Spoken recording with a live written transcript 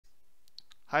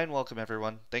Hi and welcome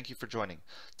everyone. Thank you for joining.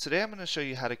 Today I'm going to show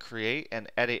you how to create and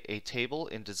edit a table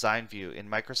in Design View in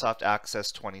Microsoft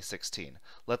Access 2016.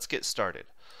 Let's get started.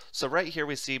 So right here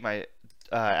we see my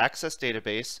Access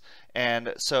database,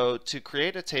 and so to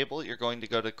create a table you're going to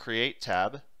go to Create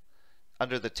tab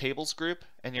under the Tables group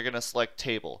and you're going to select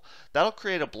Table. That'll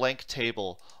create a blank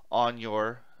table on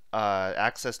your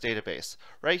Access database.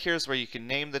 Right here is where you can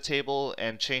name the table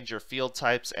and change your field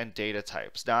types and data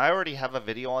types. Now I already have a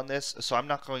video on this, so I'm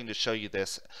not going to show you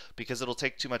this because it'll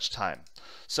take too much time.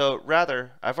 So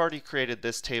rather, I've already created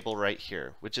this table right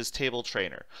here, which is table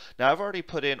trainer. Now I've already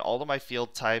put in all of my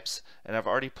field types, and I've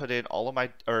already put in all of my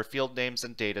field names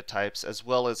and data types, as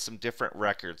well as some different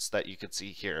records that you can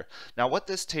see here. Now what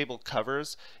this table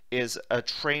covers is a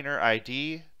trainer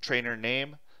ID, trainer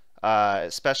name,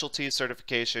 specialty,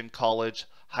 certification, college,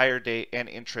 hire date, and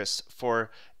interests for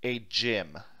a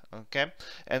gym. Okay,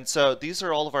 and so these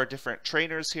are all of our different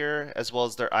trainers here, as well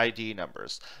as their ID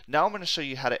numbers. Now I'm going to show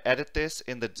you how to edit this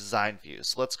in the design view.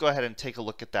 So let's go ahead and take a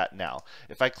look at that now.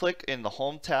 If I click in the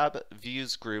Home tab,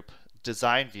 Views group,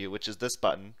 Design View, which is this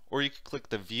button, or you can click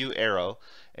the View arrow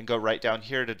and go right down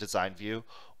here to Design View.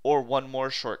 Or one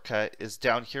more shortcut is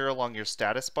down here along your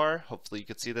status bar. Hopefully you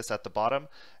can see this at the bottom.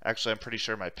 Actually, I'm pretty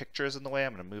sure my picture is in the way.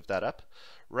 I'm going to move that up.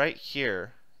 Right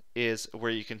here is where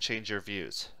you can change your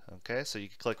views. Okay, so you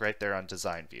can click right there on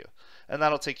Design View. And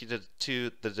that'll take you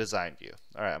to the Design View.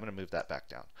 All right, I'm going to move that back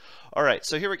down. All right,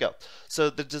 so here we go.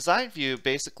 So the Design View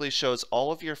basically shows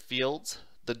all of your fields,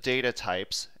 the data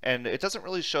types, and it doesn't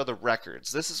really show the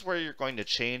records. This is where you're going to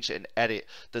change and edit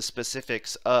the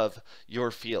specifics of your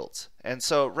fields. And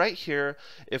so right here,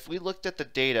 if we looked at the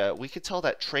data, we could tell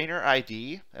that trainer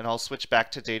ID, and I'll switch back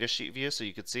to datasheet view so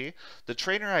you can see, the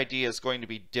trainer ID is going to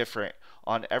be different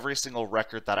on every single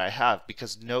record that I have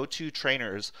because no two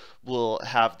trainers will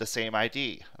have the same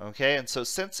ID. Okay, and so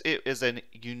since it is a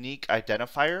unique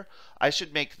identifier, I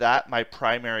should make that my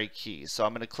primary key. So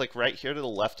I'm going to click right here to the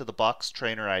left of the box,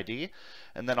 trainer ID,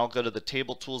 and then I'll go to the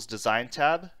Table Tools Design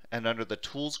tab, and under the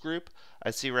Tools group, I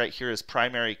see right here is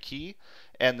primary key,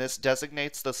 and this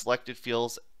designates the selected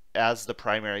fields as the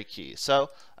primary key. So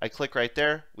I click right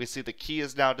there, we see the key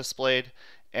is now displayed,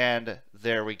 and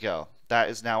there we go. That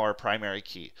is now our primary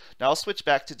key. Now I'll switch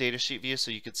back to datasheet view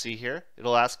so you can see here.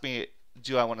 It'll ask me,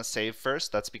 do I want to save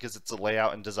first? That's because it's a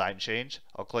layout and design change.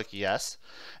 I'll click yes.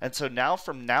 And so now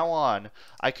from now on,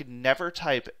 I could never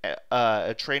type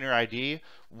a trainer ID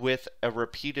with a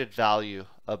repeated value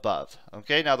above.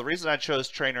 Okay, now the reason I chose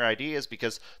trainer ID is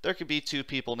because there could be two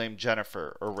people named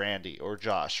Jennifer or Randy or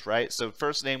Josh, right? So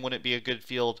first name wouldn't be a good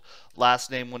field, last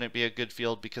name wouldn't be a good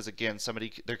field because again,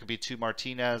 there could be two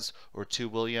Martinez or two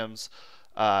Williams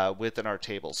within our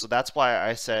table. So that's why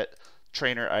I set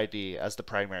trainer ID as the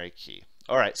primary key.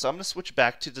 All right, so I'm going to switch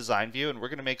back to Design View and we're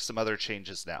going to make some other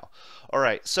changes now. All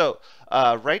right, so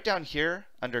right down here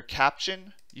under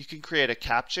Caption, you can create a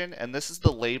caption, and this is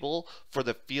the label for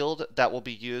the field that will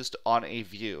be used on a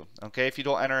view. Okay, if you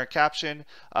don't enter a caption,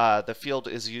 the field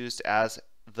is used as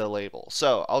the label.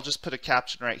 So I'll just put a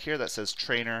caption right here that says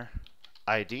trainer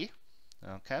ID.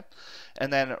 Okay,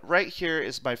 and then right here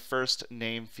is my first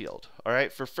name field. All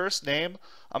right, for first name,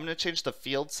 I'm going to change the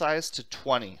field size to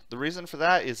 20. The reason for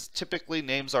that is typically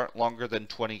names aren't longer than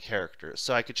 20 characters.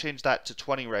 So I could change that to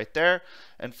 20 right there.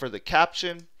 And for the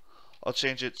caption, I'll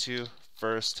change it to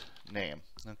first name,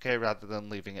 okay, rather than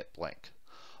leaving it blank.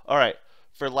 All right,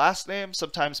 for last name,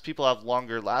 sometimes people have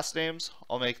longer last names.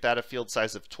 I'll make that a field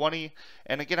size of 20.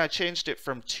 And again, I changed it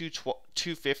from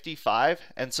 255.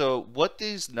 And so what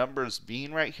these numbers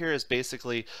mean right here is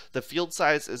basically the field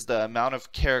size is the amount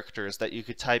of characters that you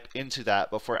could type into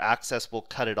that before Access will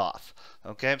cut it off.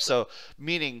 Okay, so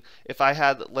meaning if I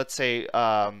had, let's say,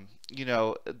 you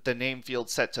know, the name field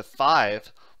set to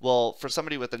 5, well, for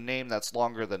somebody with a name that's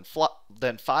longer than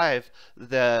 5,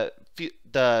 the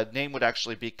name would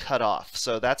actually be cut off.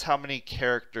 So that's how many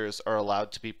characters are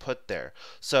allowed to be put there.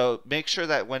 So make sure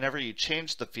that whenever you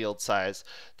change the field size,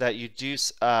 that you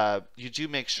do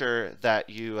make sure that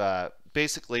you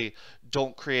basically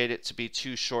don't create it to be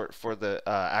too short for the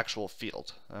actual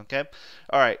field. Okay.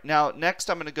 All right. Now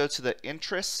next, I'm going to go to the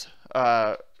interests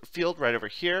field right over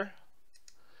here.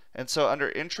 And so under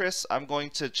interests, I'm going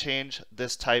to change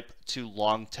this type to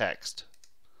long text.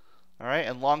 All right,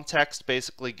 and long text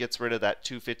basically gets rid of that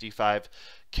 255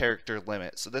 character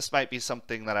limit. So this might be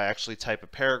something that I actually type a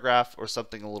paragraph or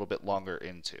something a little bit longer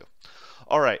into.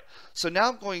 All right, so now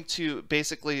I'm going to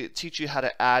basically teach you how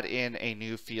to add in a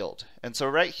new field. And so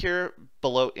right here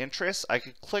below interests, I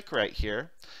could click right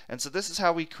here. And so this is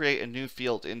how we create a new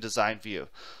field in Design View.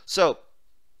 So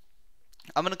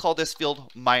I'm going to call this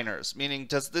field minors, meaning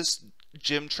does this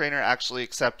gym trainer actually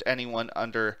accept anyone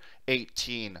under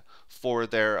 18 for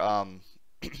their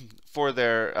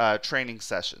training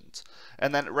sessions.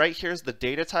 And then right here's the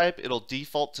data type. It'll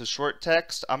default to short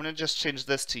text. I'm going to just change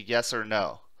this to yes or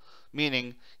no,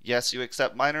 meaning yes, you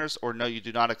accept minors, or no, you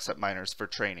do not accept minors for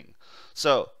training.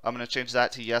 So I'm going to change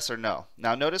that to yes or no.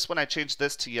 Now notice when I change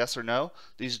this to yes or no,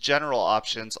 these general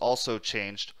options also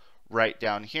changed right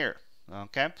down here.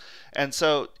 Okay, and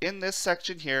so in this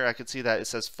section here, I can see that it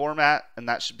says format, and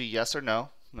that should be yes or no.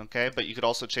 Okay, but you could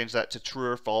also change that to true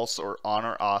or false, or on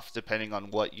or off, depending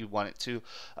on what you want it to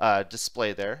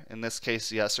display there. In this case,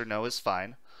 yes or no is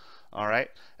fine. All right,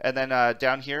 and then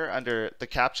down here under the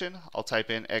caption, I'll type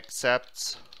in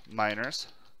accepts minors.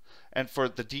 And for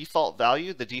the default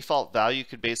value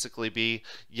could basically be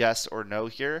yes or no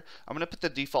here. I'm going to put the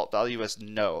default value as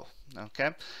no. Okay,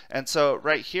 and so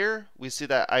right here we see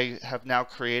that I have now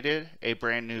created a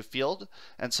brand new field.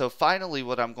 And so finally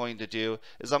what I'm going to do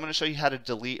is I'm going to show you how to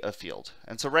delete a field.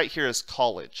 And so right here is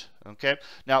college. Okay,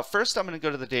 now first I'm going to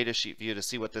go to the datasheet view to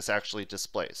see what this actually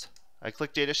displays. I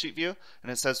click Datasheet View,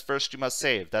 and it says first you must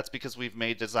save. That's because we've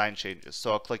made design changes,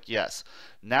 so I'll click yes.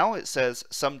 Now it says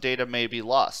some data may be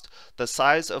lost. The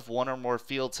size of one or more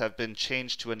fields have been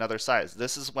changed to another size.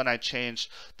 This is when I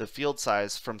changed the field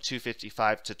size from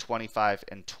 255 to 25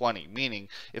 and 20, meaning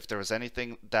if there was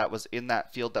anything that was in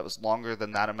that field that was longer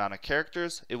than that amount of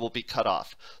characters, it will be cut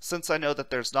off. Since I know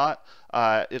that there's not,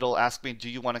 it'll ask me,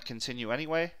 do you want to continue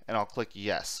anyway? And I'll click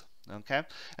yes. Okay,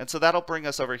 and so that'll bring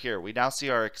us over here. We now see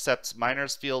our accepts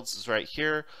minors fields is right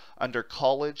here. Under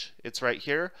college, it's right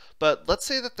here. But let's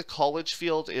say that the college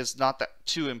field is not that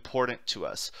too important to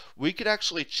us. We could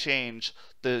actually change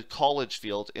the college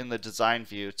field in the design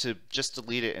view to just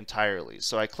delete it entirely.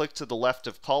 So I click to the left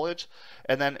of college,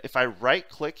 and then if I right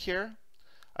click here,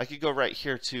 I could go right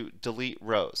here to delete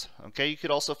rows. Okay, you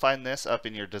could also find this up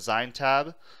in your design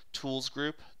tab, tools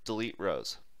group, delete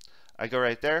rows. I go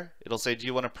right there, it'll say, do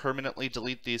you want to permanently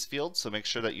delete these fields? So make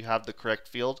sure that you have the correct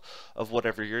field of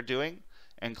whatever you're doing,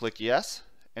 and click yes,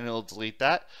 and it'll delete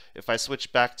that. If I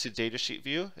switch back to Datasheet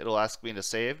View, it'll ask me to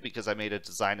save because I made a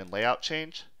design and layout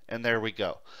change, and there we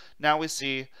go. Now we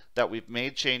see that we've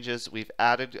made changes, we've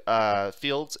added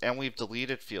fields, and we've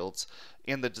deleted fields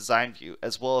in the design view,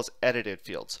 as well as edited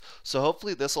fields. So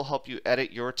hopefully this will help you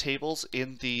edit your tables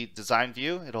in the design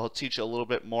view. It'll teach you a little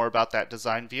bit more about that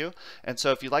design view. And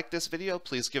so if you like this video,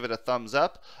 please give it a thumbs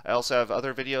up. I also have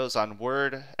other videos on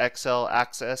Word, Excel,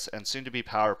 Access, and soon to be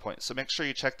PowerPoint. So make sure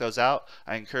you check those out.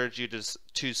 I encourage you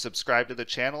to subscribe to the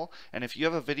channel. And if you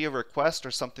have a video request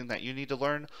or something that you need to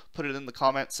learn, put it in the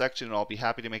comment section and I'll be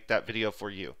happy to make that video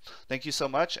for you. Thank you so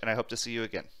much, and I hope to see you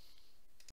again.